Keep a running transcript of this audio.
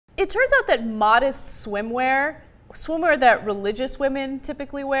it turns out that modest swimwear that religious women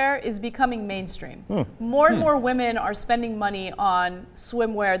typically wear, is becoming mainstream. More and more women are spending money on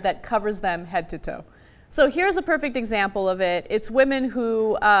swimwear that covers them head to toe. So here's a perfect example of it. It's women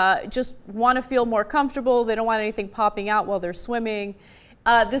who just want to feel more comfortable. They don't want anything popping out while they're swimming.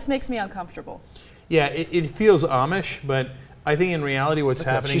 This makes me uncomfortable. Yeah, it feels Amish, but I think in reality what's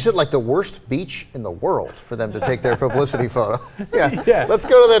happening... She said like the worst beach in the world for them to take their publicity photo. Yeah. Let's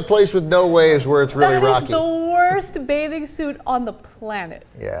go to that place with no waves where it's really rocky. That is the worst bathing suit on the planet.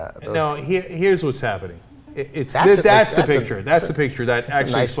 Yeah. No, here's what's happening. That's the picture. That's the picture that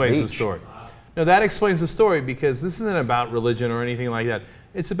actually explains the story. No, that explains the story because this isn't about religion or anything like that.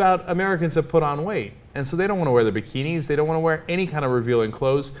 It's about Americans that put on weight. And so they don't want to wear the bikinis. They don't want to wear any kind of revealing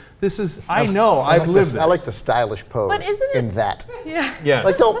clothes. This is, I've lived this. I like the stylish pose but isn't it, in that. Yeah.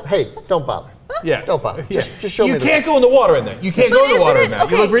 Like, don't bother. Yeah. Don't bother. Yeah. Just show me You can't go in the water in that. You can't go in the water in that.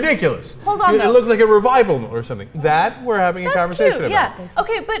 Okay. You look ridiculous. Hold on, It looks like a revival or something. That we're having a conversation cute, about. Yeah.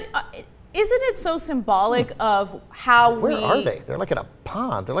 Okay, but isn't it so symbolic of how Where are they? They're like in a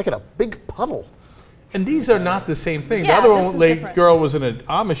pond. They're like in a big puddle. And these are not the same thing. Yeah, the other girl was in an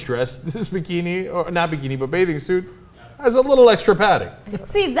Amish dress. This bikini, or not bikini, but bathing suit, has a little extra padding.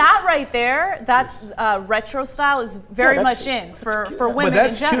 See, that right there, that's retro style is very much in for women But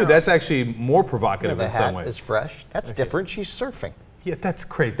that's in general. cute. That's actually more provocative in some ways. The hat is fresh. That's different. She's surfing. Yeah, that's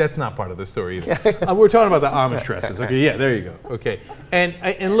crazy. That's not part of the story either. We're talking about the Amish dresses. Okay, yeah, there you go. Okay,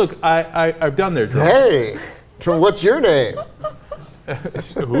 and look, I've done their dress. Hey, what's your name?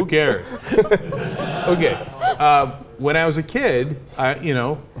 Who cares? Okay, when I was a kid,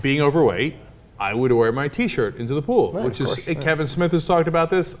 being overweight, I would wear my T-shirt into the pool, which is Kevin Smith has talked about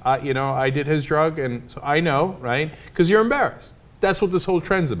this. I did his drug, and so I know, right? Because you're embarrassed. That's what this whole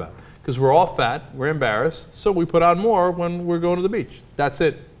trend's about. Because we're all fat, we're embarrassed, so we put on more when we're going to the beach. That's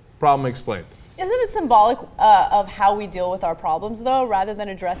it. Problem explained. Isn't it symbolic of how we deal with our problems, though? Rather than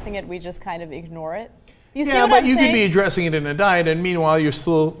addressing it, we just kind of ignore it. You see what but I'm you saying? could be addressing it in a diet, and meanwhile you're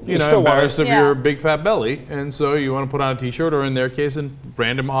still, embarrassed of your big fat belly, and so you want to put on a T-shirt or, in their case, a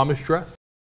random Amish dress.